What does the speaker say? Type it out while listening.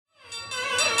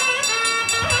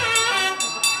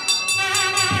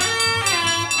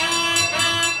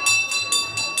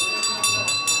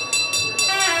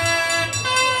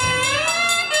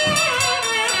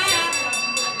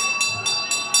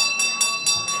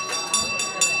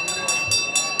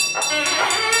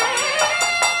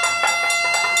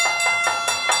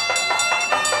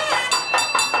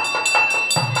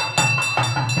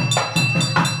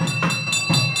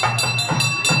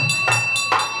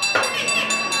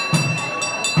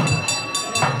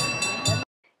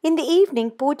evening,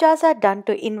 pujas are done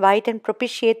to invite and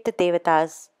propitiate the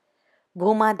devatas.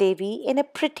 Bhuma Devi in a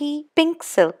pretty pink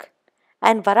silk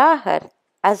and Varahar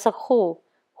as a hoe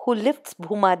who lifts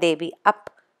Bhuma Devi up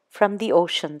from the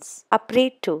oceans are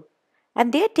prayed to,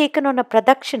 and they are taken on a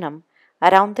pradakshinam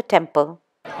around the temple.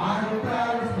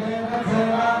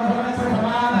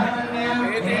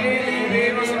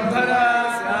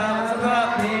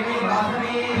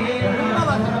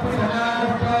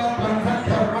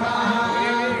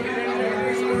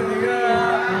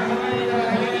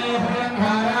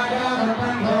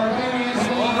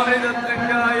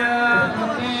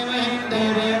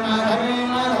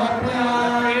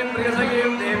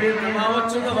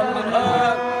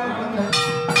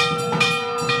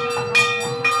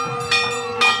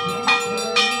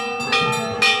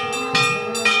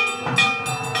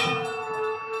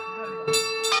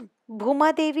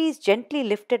 Bhuma Devi is gently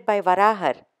lifted by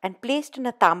Varahar and placed in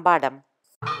a tambadam.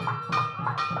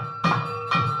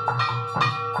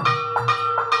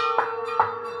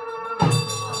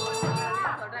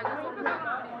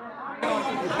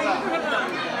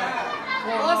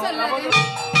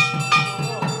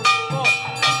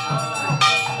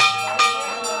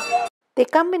 They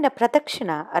come in a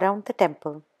pradakshina around the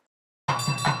temple.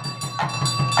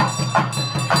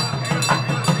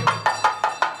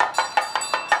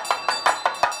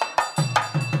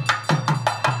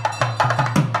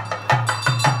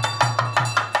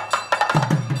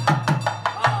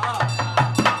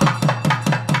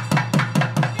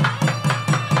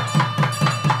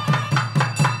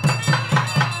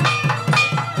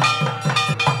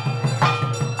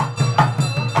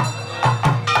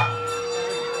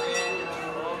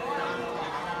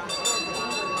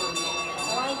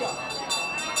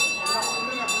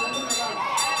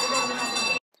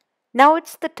 Now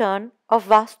it's the turn of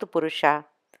Vastu Purusha.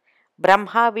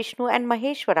 Brahma, Vishnu and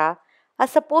Maheshwara are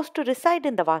supposed to reside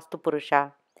in the Vastu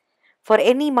Purusha. For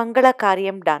any Mangala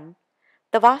Karyam done,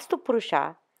 the Vastu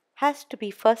Purusha has to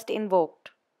be first invoked.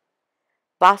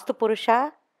 Vastu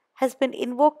Purusha has been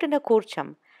invoked in a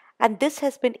kurcham, and this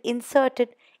has been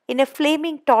inserted in a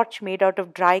flaming torch made out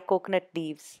of dry coconut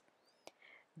leaves.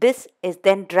 This is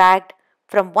then dragged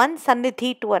from one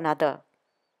sannidhi to another.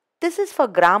 This is for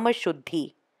Grama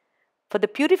Shuddhi, for the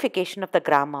purification of the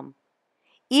Gramam.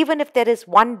 Even if there is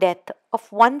one death of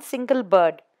one single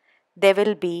bird, there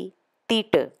will be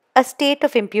Tita, a state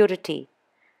of impurity.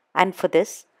 And for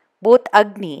this, both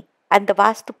Agni and the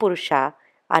Vastu Purusha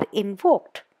are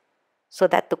invoked so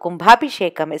that the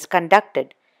Kumbhabhishekam is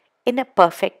conducted in a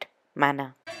perfect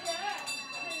manner.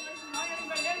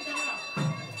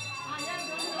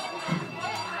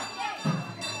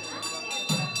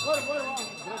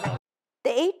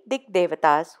 The 8 Dik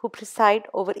Devatas who preside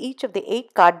over each of the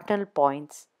 8 cardinal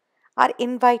points are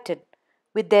invited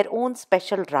with their own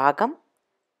special ragam,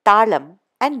 talam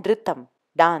and ritam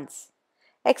dance.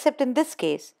 Except in this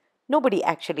case, nobody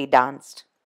actually danced.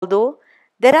 Although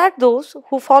there are those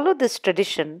who follow this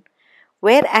tradition,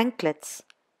 wear anklets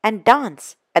and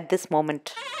dance at this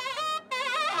moment.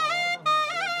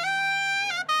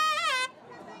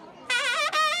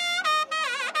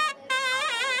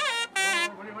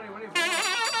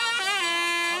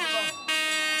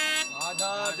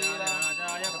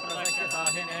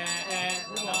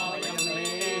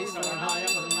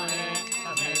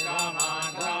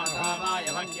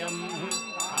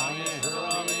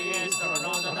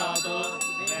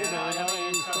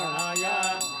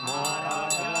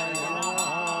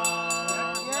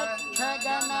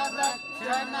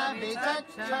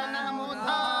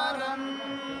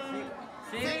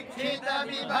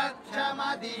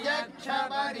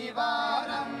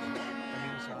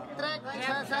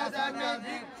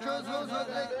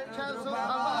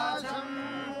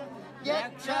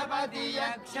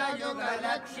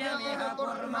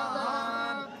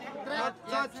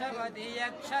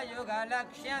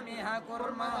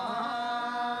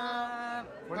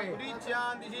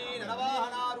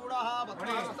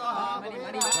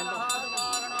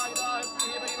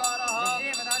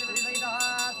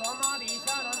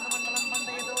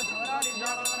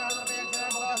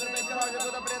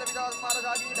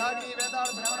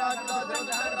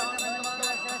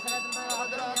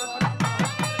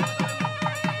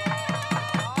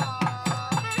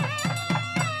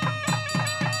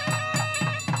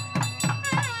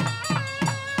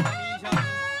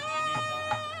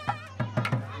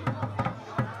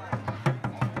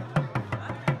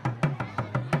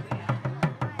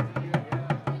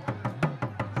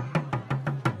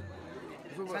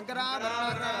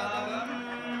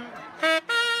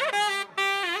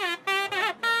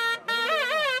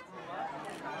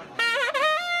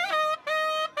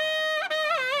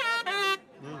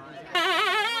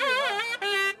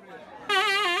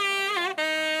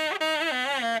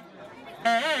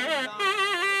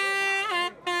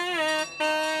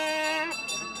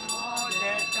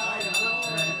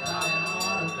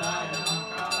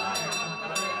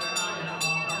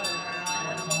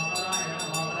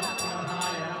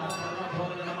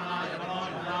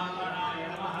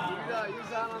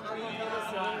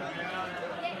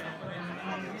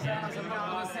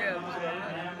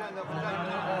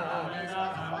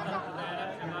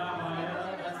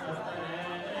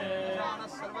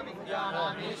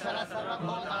 ईश्वर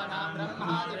सर्वभूतानां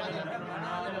ब्रह्माधिपति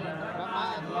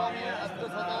ब्रह्मात्मे अस्तु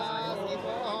सदा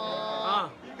शिवो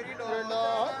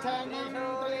त्रिलोचनं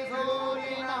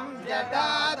त्रिशूलिनं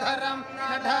जटाधरं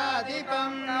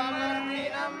नटाधिपं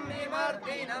नमर्दिनं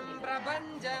विवर्धिनं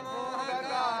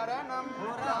प्रपञ्चमोहकारणं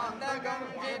पुरान्तकं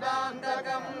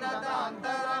चिदान्तकं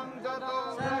नतान्तरं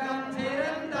जतोषकं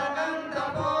चिरन्तकं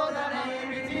तपोधने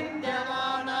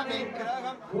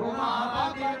विचिन्त्यमानविग्रहम्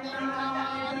उमापतिं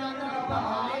नमामिनं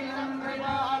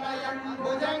त्रिपालयं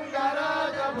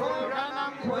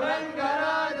भुजङ्गराजभूषणं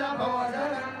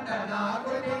पुरङ्गराजभूषणं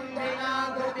धनाकृतिं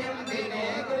दिनाकृतिं दिने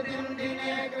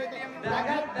कृतिं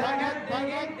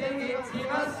धगद्धगद्धगिद्दिगित्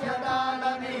शिवस्य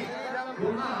तालमीरं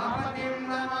उमापतिं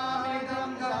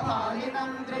नमामिनं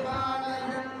कपालिनं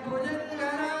त्रिपालयं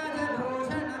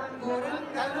भुजङ्गराजभूषणं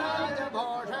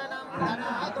पुरङ्गराजभूषणं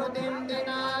धनाकृतिं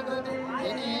दिनाकृतिं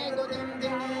दिने कृतिं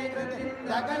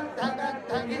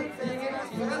धगद्धगद्धगित्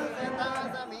शिवस्य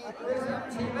तालमीदृशं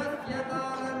शिवस्य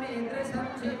तालमीदृशं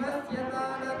शिवस्य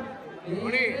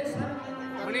तालमीदृशं